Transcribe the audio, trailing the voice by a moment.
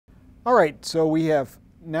All right, so we have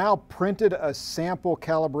now printed a sample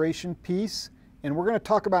calibration piece, and we're going to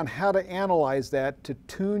talk about how to analyze that to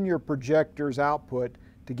tune your projector's output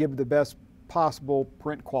to give the best possible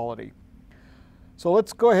print quality. So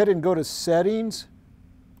let's go ahead and go to Settings,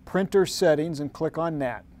 Printer Settings, and click on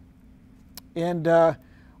that. And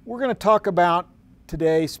we're going to talk about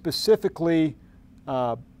today specifically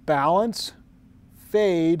balance,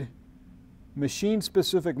 fade,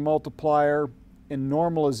 machine-specific multiplier, and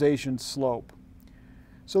normalization slope.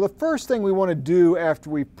 So the first thing we want to do after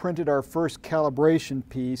we've printed our first calibration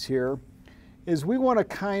piece here is we want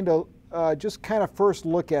to just first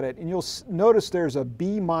look at it. And you'll notice there's a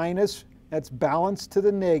B minus, that's balanced to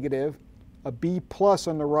the negative, a B plus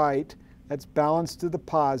on the right, that's balanced to the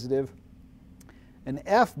positive, an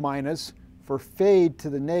F minus for fade to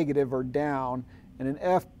the negative or down, and an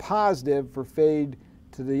F positive for fade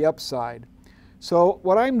to the upside. So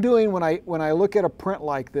what I'm doing when I look at a print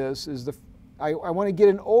like this is I want to get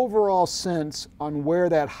an overall sense on where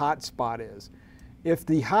that hot spot is. If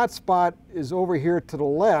the hot spot is over here to the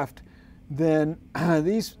left, then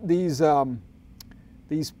these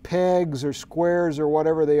pegs or squares or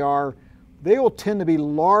whatever they are, they will tend to be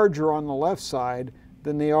larger on the left side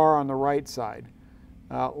than they are on the right side.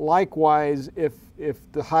 Likewise, if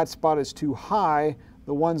the hot spot is too high,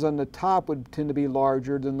 the ones on the top would tend to be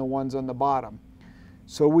larger than the ones on the bottom.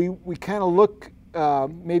 So we kind of look,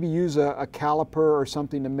 maybe use a caliper or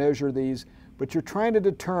something to measure these, but you're trying to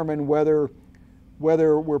determine whether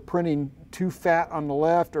we're printing too fat on the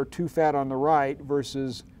left or too fat on the right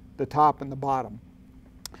versus the top and the bottom.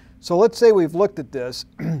 So let's say we've looked at this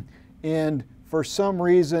and for some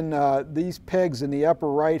reason these pegs in the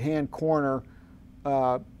upper right hand corner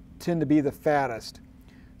tend to be the fattest.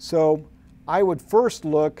 So I would first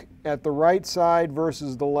look at the right side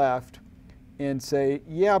versus the left and say,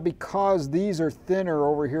 yeah, because these are thinner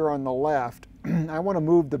over here on the left, I want to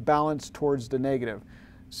move the balance towards the negative.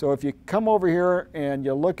 So if you come over here and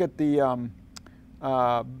you look at the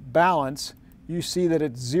balance, you see that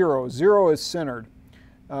it's 0. 0 is centered.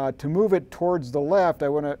 To move it towards the left, I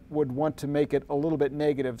would want to make it a little bit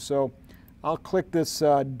negative. So I'll click this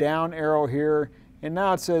down arrow here, and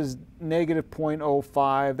now it says negative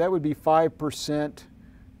 0.05. That would be 5%.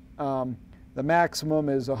 The maximum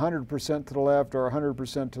is 100% to the left or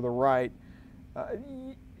 100% to the right.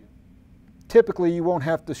 Typically, you won't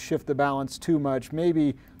have to shift the balance too much.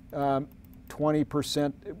 Maybe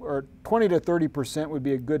 20% or 20 to 30% would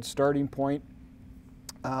be a good starting point.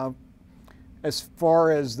 As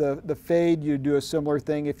far as the fade, you do a similar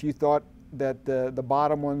thing. If you thought that the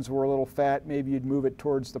bottom ones were a little fat, maybe you'd move it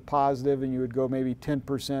towards the positive and you would go maybe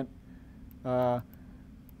 10%,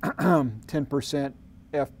 10%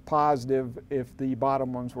 F positive if the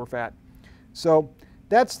bottom ones were fat. So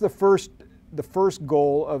that's the first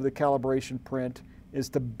goal of the calibration print, is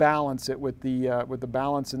to balance it with the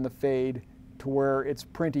balance and the fade to where it's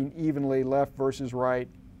printing evenly left versus right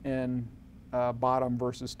and bottom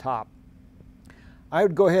versus top. I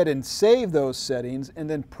would go ahead and save those settings and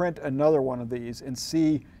then print another one of these and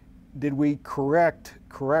see, did we correct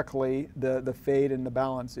correctly the fade and the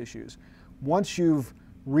balance issues. Once you've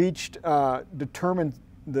determined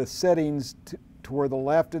the settings to where the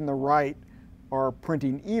left and the right are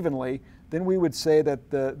printing evenly, then we would say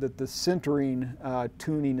that the centering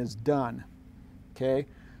tuning is done. Okay,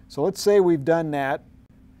 so let's say we've done that.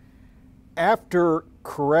 After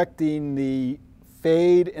correcting the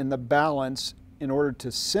fade and the balance in order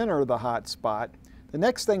to center the hot spot, the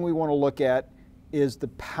next thing we want to look at is the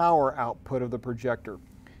power output of the projector.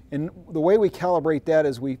 And the way we calibrate that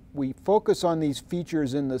is we focus on these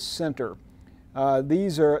features in the center.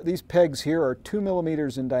 These pegs here are 2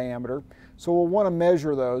 millimeters in diameter, so we'll want to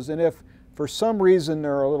measure those. And if for some reason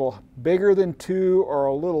they're a little bigger than 2 or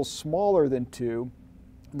a little smaller than 2,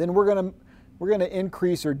 then we're going to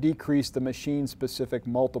increase or decrease the machine-specific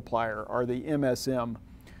multiplier, or the MSM.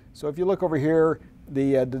 So if you look over here,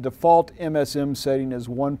 the default MSM setting is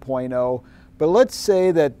 1.0. But let's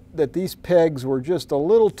say that these pegs were just a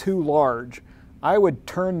little too large. I would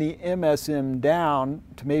turn the MSM down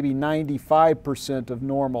to maybe 95% of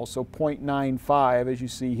normal, so 0.95 as you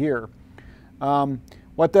see here.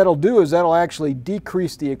 What that'll do is that'll actually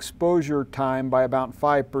decrease the exposure time by about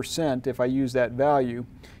 5% if I use that value.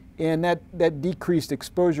 And that decreased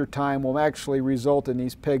exposure time will actually result in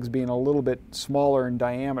these pegs being a little bit smaller in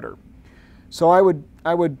diameter. So I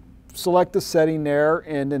would select the setting there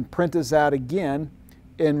and then print this out again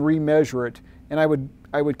and remeasure it. And I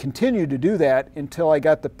would continue to do that until I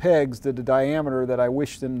got the pegs to the diameter that I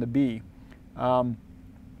wish them to be. And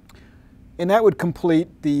that would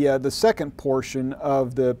complete the second portion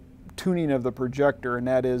of the tuning of the projector, and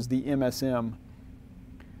that is the MSM.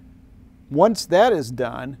 Once that is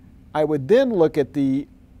done, I would then look at the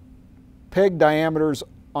peg diameters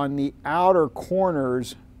on the outer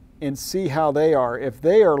corners and see how they are. If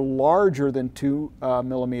they are larger than 2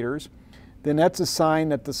 millimeters, then that's a sign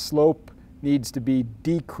that the slope needs to be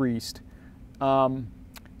decreased.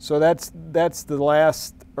 So that's the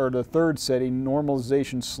last, or the third setting,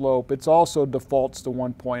 normalization slope. It's also defaults to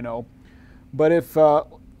 1.0. But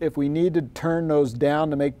if we need to turn those down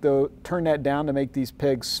to make that down to make these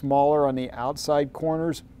pegs smaller on the outside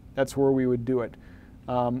corners, that's where we would do it.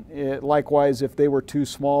 Likewise, if they were too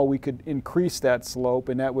small, we could increase that slope,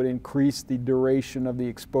 and that would increase the duration of the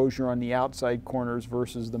exposure on the outside corners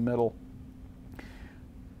versus the middle.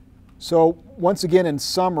 So once again, in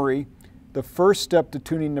summary, the first step to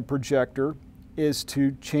tuning the projector is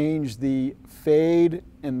to change the fade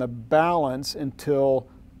and the balance until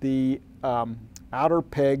the outer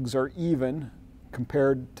pegs are even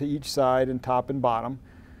compared to each side and top and bottom.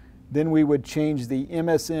 Then we would change the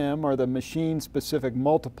MSM, or the machine-specific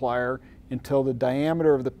multiplier, until the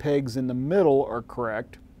diameter of the pegs in the middle are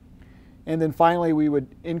correct. And then finally we would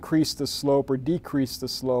increase the slope or decrease the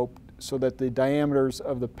slope so that the diameters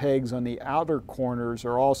of the pegs on the outer corners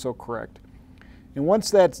are also correct. And once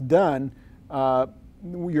that's done,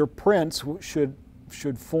 your prints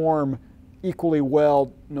should form equally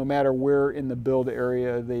well no matter where in the build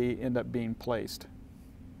area they end up being placed.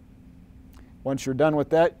 Once you're done with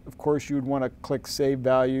that, of course, you would want to click Save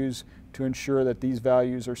Values to ensure that these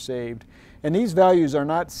values are saved. And these values are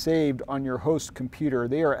not saved on your host computer.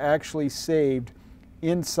 They are actually saved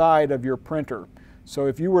inside of your printer. So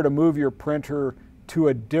if you were to move your printer to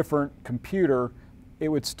a different computer, it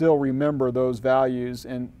would still remember those values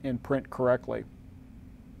and print correctly.